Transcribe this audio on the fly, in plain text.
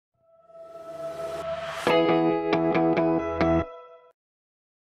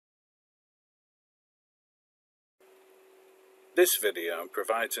This video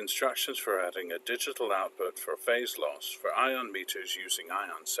provides instructions for adding a digital output for phase loss for ion meters using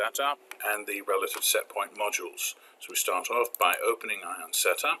ion setup and the relative setpoint modules. So we start off by opening ion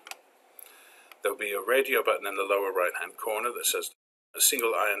setup. There will be a radio button in the lower right hand corner that says a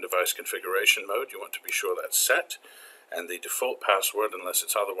single ion device configuration mode. You want to be sure that's set, and the default password, unless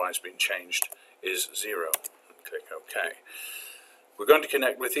it's otherwise been changed, is 0. Click OK. We're going to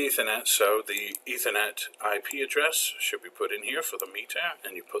connect with Ethernet, so the Ethernet IP address should be put in here for the meter,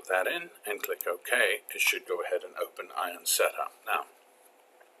 and you put that in and click OK. It should go ahead and open ion setup. Now,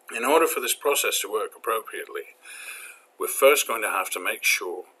 in order for this process to work appropriately, we're first going to have to make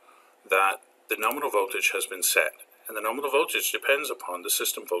sure that the nominal voltage has been set. And the nominal voltage depends upon the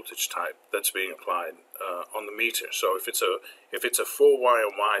system voltage type that's being applied on the meter. So if it's a 4Y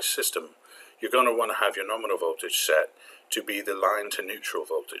and Y system, you're going to want to have your nominal voltage set to be the line to neutral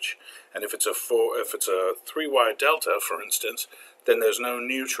voltage. And if it's a 3Y delta, for instance, then there's no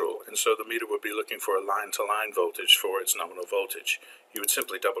neutral, and so the meter would be looking for a line to line voltage for its nominal voltage. You would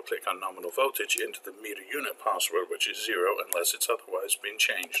simply double click on nominal voltage into the meter unit password, which is 0 unless it's otherwise been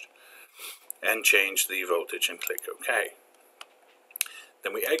changed, and change the voltage and click OK.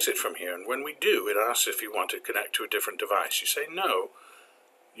 Then we exit from here, and when we do, it asks if you want to connect to a different device. You say no,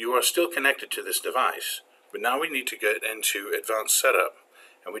 you are still connected to this device, but now we need to get into advanced setup,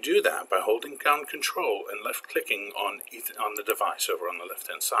 and we do that by holding down control and left clicking on the device over on the left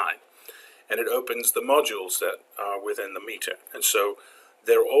hand side, and it opens the modules that are within the meter. And so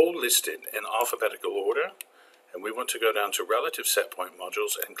they're all listed in alphabetical order, and we want to go down to relative setpoint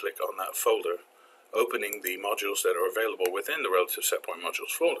modules and click on that folder, opening the modules that are available within the relative setpoint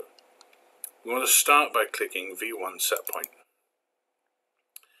modules folder. We want to start by clicking V1 setpoint.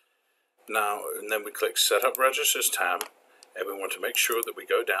 Now, and then we click Setup Registers tab, and we want to make sure that we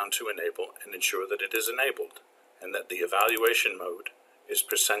go down to Enable and ensure that it is enabled, and that the evaluation mode is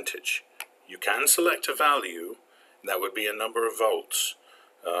percentage. You can select a value, and that would be a number of volts,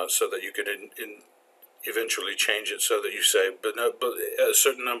 so that you could eventually change it so that you say, but a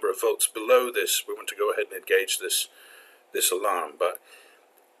certain number of volts below this, we want to go ahead and engage this alarm. But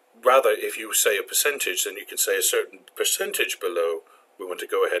rather, if you say a percentage, then you can say a certain percentage below, we want to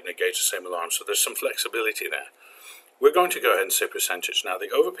go ahead and engage the same alarm. So there's some flexibility there. We're going to go ahead and say percentage. Now, the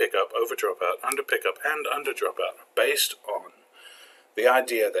over pickup, over dropout, under pickup, and under dropout are based on the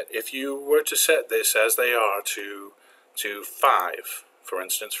idea that if you were to set this as they are to 5, for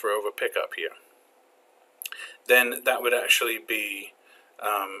instance, for over pickup here, then that would actually be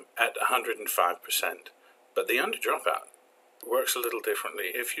at 105%. But the under dropout works a little differently.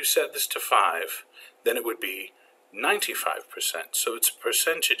 If you set this to 5, then it would be 95%. So it's a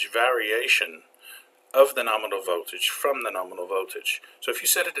percentage variation of the nominal voltage from the nominal voltage. So if you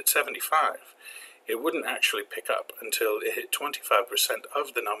set it at 75, it wouldn't actually pick up until it hit 25%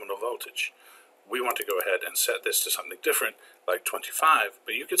 of the nominal voltage. We want to go ahead and set this to something different, like 25,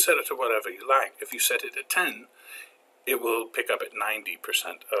 but you can set it to whatever you like. If you set it at 10, it will pick up at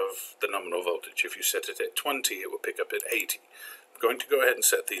 90% of the nominal voltage. If you set it at 20, it will pick up at 80. I'm going to go ahead and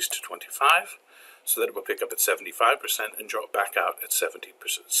set these to 25, so that it will pick up at 75% and drop back out at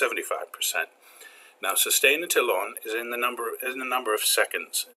 75%. Now, sustain until on is in the number of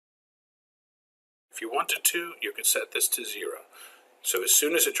seconds. If you wanted to, you could set this to 0. So as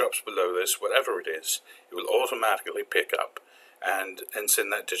soon as it drops below this, whatever it is, it will automatically pick up and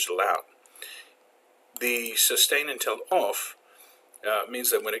send that digital out. The sustain until off means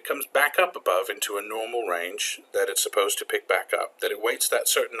that when it comes back up above into a normal range that it's supposed to pick back up, that it waits that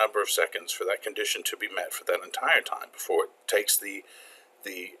certain number of seconds for that condition to be met for that entire time before it takes the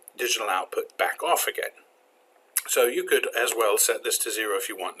digital output back off again. So you could as well set this to 0 if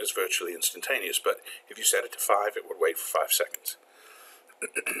you want, and it's virtually instantaneous, but if you set it to 5, it would wait for 5 seconds.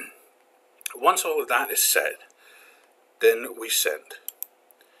 Once all of that is set, then we send.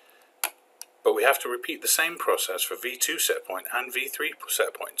 But we have to repeat the same process for V2 setpoint and V3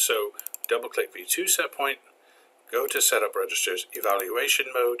 setpoint. So double click V2 setpoint, go to Setup Registers, Evaluation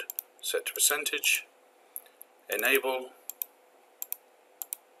Mode, set to percentage, enable,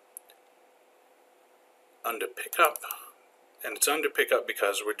 under pickup, and it's under pickup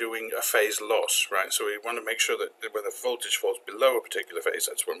because we're doing a phase loss, right? So we want to make sure that when the voltage falls below a particular phase,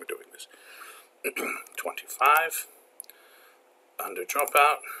 that's when we're doing this. 25, under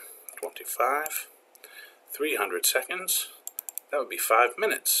dropout, 25, 300 seconds, that would be 5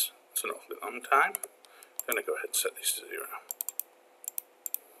 minutes. It's an awfully long time. I'm going to go ahead and set these to 0.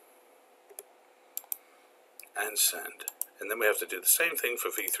 And send. And then we have to do the same thing for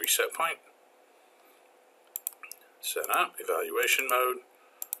V3 setpoint. Set up, evaluation mode,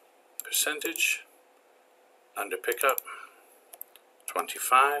 percentage, under pickup,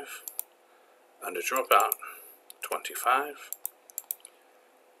 25, under dropout, 25,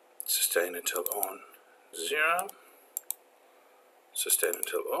 sustain until on, 0, sustain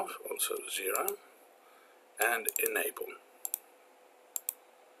until off, also 0, and enable.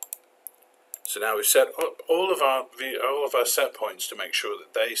 So now we've set up all of our set points to make sure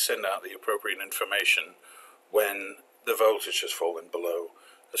that they send out the appropriate information when the voltage has fallen below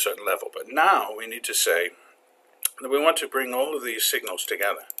a certain level. But now we need to say that we want to bring all of these signals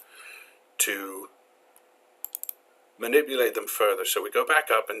together to manipulate them further. So we go back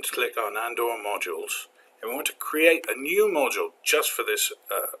up and click on and/or modules, and we want to create a new module just for this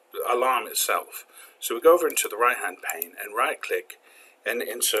alarm itself. So we go over into the right hand pane and right click and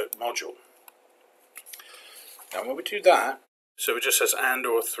insert module. Now when we do that, so it just says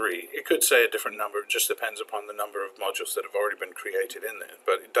and/or 3. It could say a different number, it just depends upon the number of modules that have already been created in there,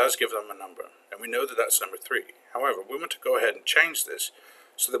 but it does give them a number, and we know that that's number 3. However, we want to go ahead and change this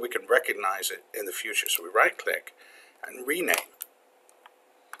so that we can recognize it in the future. So we right click and rename,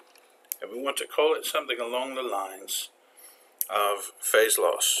 and we want to call it something along the lines of phase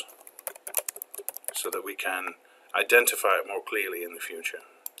loss so that we can identify it more clearly in the future,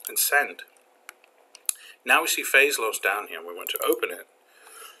 and send. Now we see phase loss down here, and we want to open it.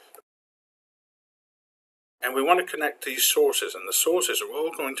 And we want to connect these sources, and the sources are all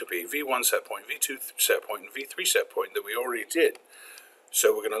going to be V1 set point, V2 set point, and V3 set point that we already did.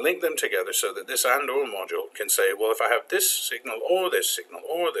 So we're going to link them together so that this and/or module can say, well, if I have this signal, or this signal,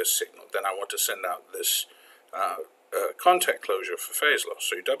 or this signal, then I want to send out this contact closure for phase loss.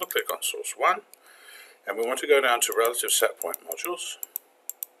 So you double click on source 1, and we want to go down to relative set point modules,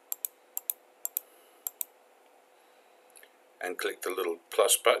 and click the little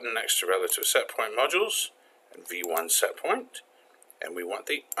plus button next to relative set point modules and V1 set point, and we want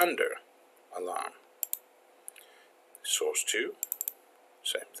the under alarm. Source 2,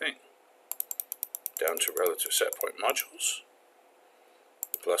 same thing. Down to relative set point modules,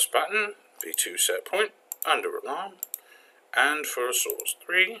 the plus button, V2 set point, under alarm, and for source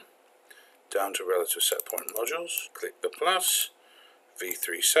 3, down to relative set point modules, click the plus,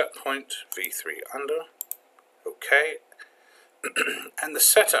 V3 set point, V3 under, OK. And the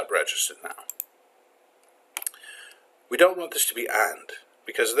setup register now. We don't want this to be AND,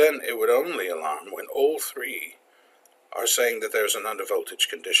 because then it would only alarm when all 3 are saying that there's an under voltage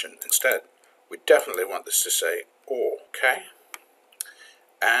condition. Instead, we definitely want this to say OR, okay?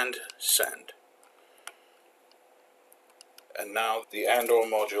 And send. And now the and/or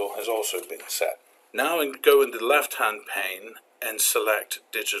module has also been set. Now we go in the left-hand pane and select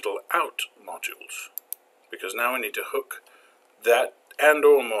digital out modules, because now we need to hook that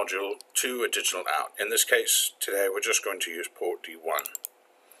and/or module to a digital out. In this case, today we're just going to use port D1.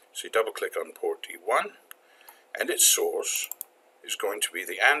 So you double click on port D1, and its source is going to be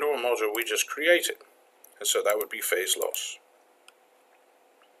the and/or module we just created. And so that would be phase loss.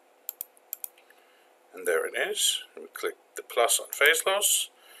 And there it is. And we click the plus on phase loss,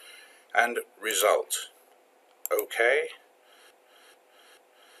 and result. OK.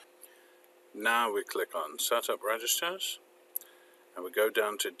 Now we click on setup registers, and we go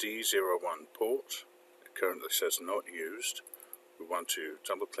down to D01 port. It currently says not used. We want to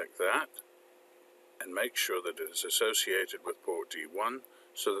double click that and make sure that it is associated with port D1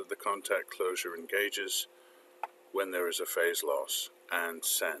 so that the contact closure engages when there is a phase loss, and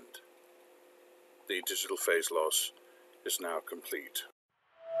send. The digital phase loss is now complete.